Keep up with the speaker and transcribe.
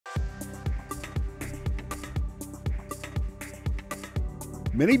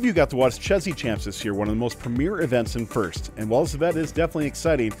Many of you got to watch Chezy Champs this year, one of the most premier events in FIRST, and while this event is definitely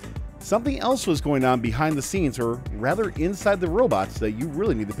exciting, something else was going on behind the scenes, or rather inside the robots, that you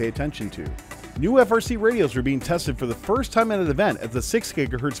really need to pay attention to. New FRC radios were being tested for the first time at an event at the 6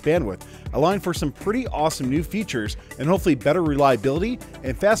 GHz bandwidth, allowing for some pretty awesome new features and hopefully better reliability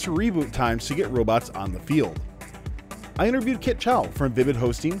and faster reboot times to get robots on the field. I interviewed Kiet Chau from Vivid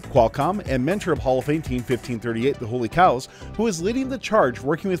Hosting, Qualcomm, and mentor of Hall of Fame Team 1538, the Holy Cows, who is leading the charge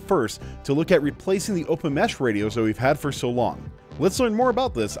working with FIRST to look at replacing the open mesh radios that we've had for so long. Let's learn more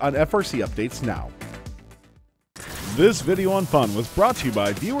about this on FRC Updates Now. This video on fun was brought to you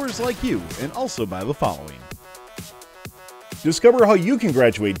by viewers like you and also by the following. Discover how you can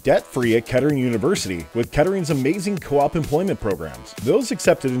graduate debt-free at Kettering University with Kettering's amazing co-op employment programs. Those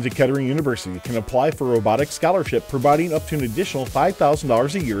accepted into Kettering University can apply for a robotics scholarship, providing up to an additional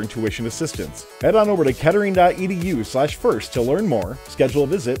 $5,000 a year in tuition assistance. Head on over to kettering.edu/first to learn more, schedule a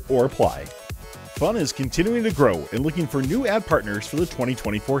visit, or apply. Fun is continuing to grow and looking for new ad partners for the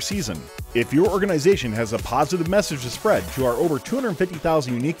 2024 season. If your organization has a positive message to spread to our over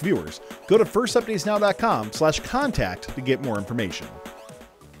 250,000 unique viewers, go to firstupdatesnow.com/contact to get more information.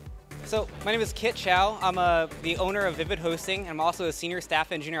 So my name is Kiet Chau. I'm the owner of Vivid Hosting. I'm also a senior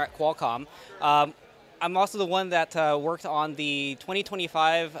staff engineer at Qualcomm. I'm also the one that worked on the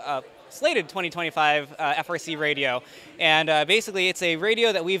 2025 slated 2025 FRC radio, and basically it's a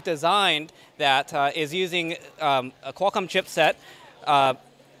radio that we've designed that is using a Qualcomm chipset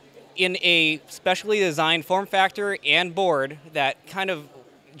in a specially designed form factor and board that kind of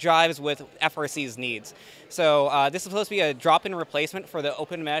jives with FRC's needs. So this is supposed to be a drop-in replacement for the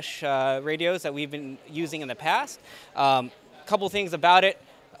open mesh radios that we've been using in the past. Couple things about it,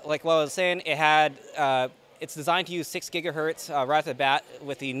 like what I was saying, it had it's designed to use 6 GHz right off the bat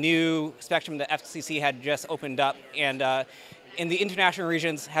with the new spectrum that FCC had just opened up, and in the international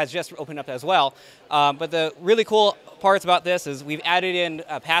regions has just opened up as well. But the really cool parts about this is we've added in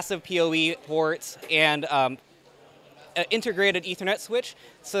passive PoE ports and an integrated Ethernet switch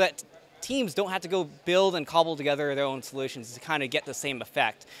so that teams don't have to go build and cobble together their own solutions to kind of get the same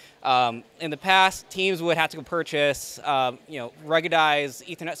effect. In the past, teams would have to go purchase, ruggedized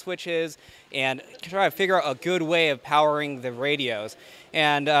Ethernet switches and try to figure out a good way of powering the radios.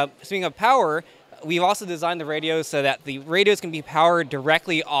 And speaking of power, we've also designed the radios so that the radios can be powered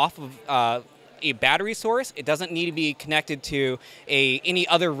directly off of a battery source. It doesn't need to be connected to any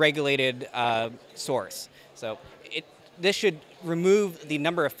other regulated source. So this should remove the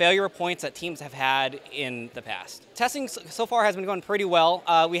number of failure points that teams have had in the past. Testing so far has been going pretty well.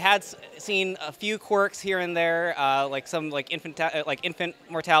 We had seen a few quirks here and there, like some infant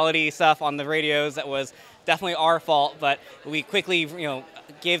mortality stuff on the radios that was definitely our fault, but we quickly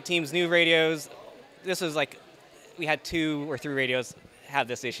gave teams new radios. This was like we had 2 or 3 radios have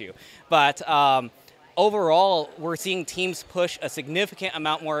this issue, but overall we're seeing teams push a significant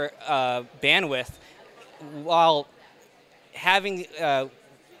amount more bandwidth while having,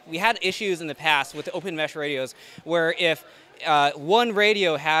 we had issues in the past with the open mesh radios where if one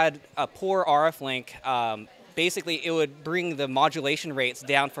radio had a poor RF link, basically it would bring the modulation rates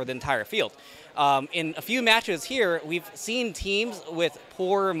down for the entire field. In a few matches here, we've seen teams with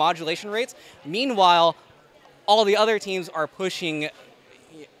poor modulation rates. Meanwhile, all the other teams are pushing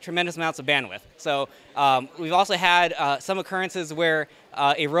tremendous amounts of bandwidth. So we've also had some occurrences where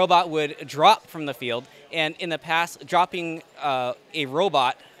a robot would drop from the field, and in the past, dropping a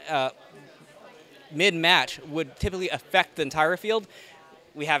robot mid-match would typically affect the entire field.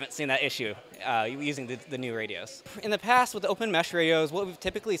 We haven't seen that issue using the new radios. In the past, with the open mesh radios, what we've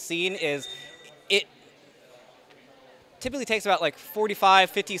typically seen is it typically takes about like 45,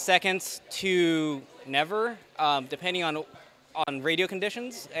 50 seconds to never, depending on radio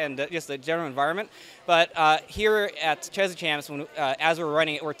conditions and just the general environment. But here at Chezy Champs, as we're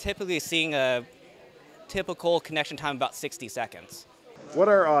running it, we're typically seeing a typical connection time about 60 seconds. What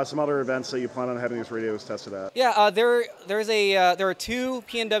are some other events that you plan on having these radios tested at? Yeah, there are 2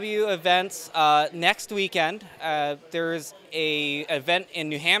 P&W events next weekend. There's a event in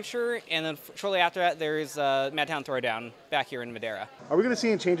New Hampshire, and then shortly after that, there's Madtown Throwdown back here in Madera. Are we going to see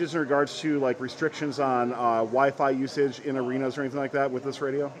any changes in regards to like restrictions on Wi-Fi usage in arenas or anything like that with this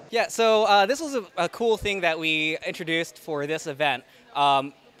radio? Yeah, so this was a cool thing that we introduced for this event.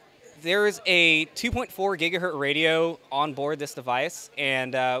 There's a 2.4 gigahertz radio on board this device,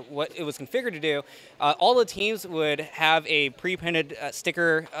 and what it was configured to do, all the teams would have a pre-printed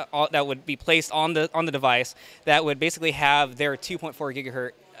sticker that would be placed on the device that would basically have their 2.4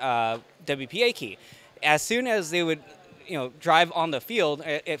 gigahertz WPA key. As soon as they would drive on the field,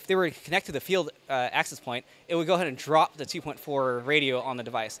 if they were to connect to the field access point, it would go ahead and drop the 2.4 radio on the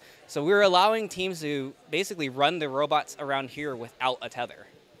device. So we were allowing teams to basically run the robots around here without a tether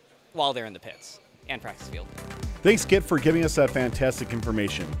while they're in the pits and practice field. Thanks, Kiet, for giving us that fantastic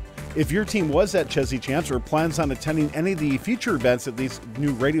information. If your team was at Chezy Champs or plans on attending any of the future events that these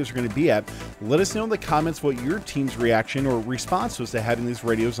new radios are going to be at, let us know in the comments what your team's reaction or response was to having these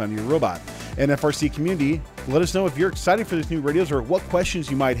radios on your robot. And FRC community, let us know if you're excited for these new radios or what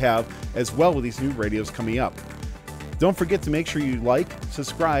questions you might have as well with these new radios coming up. Don't forget to make sure you like,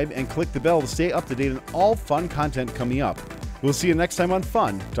 subscribe, and click the bell to stay up to date on all fun content coming up. We'll see you next time on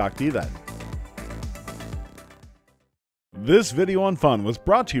Fun. Talk to you then. This video on Fun was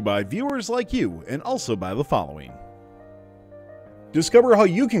brought to you by viewers like you and also by the following. Discover how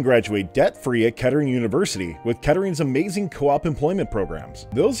you can graduate debt-free at Kettering University with Kettering's amazing co-op employment programs.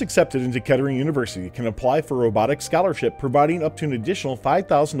 Those accepted into Kettering University can apply for a robotics scholarship, providing up to an additional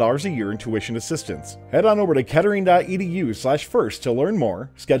 $5,000 a year in tuition assistance. Head on over to kettering.edu/first to learn more,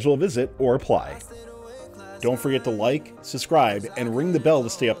 schedule a visit, or apply. Don't forget to like, subscribe, and ring the bell to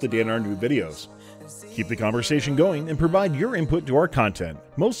stay up to date on our new videos. Keep the conversation going and provide your input to our content.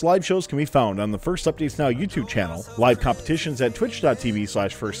 Most live shows can be found on the FRC Updates Now YouTube channel, live competitions at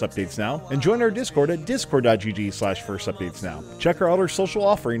twitch.tv/FRC Updates Now, and join our Discord at discord.gg/FRC Updates Now. Check our other social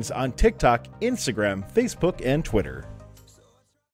offerings on TikTok, Instagram, Facebook, and Twitter.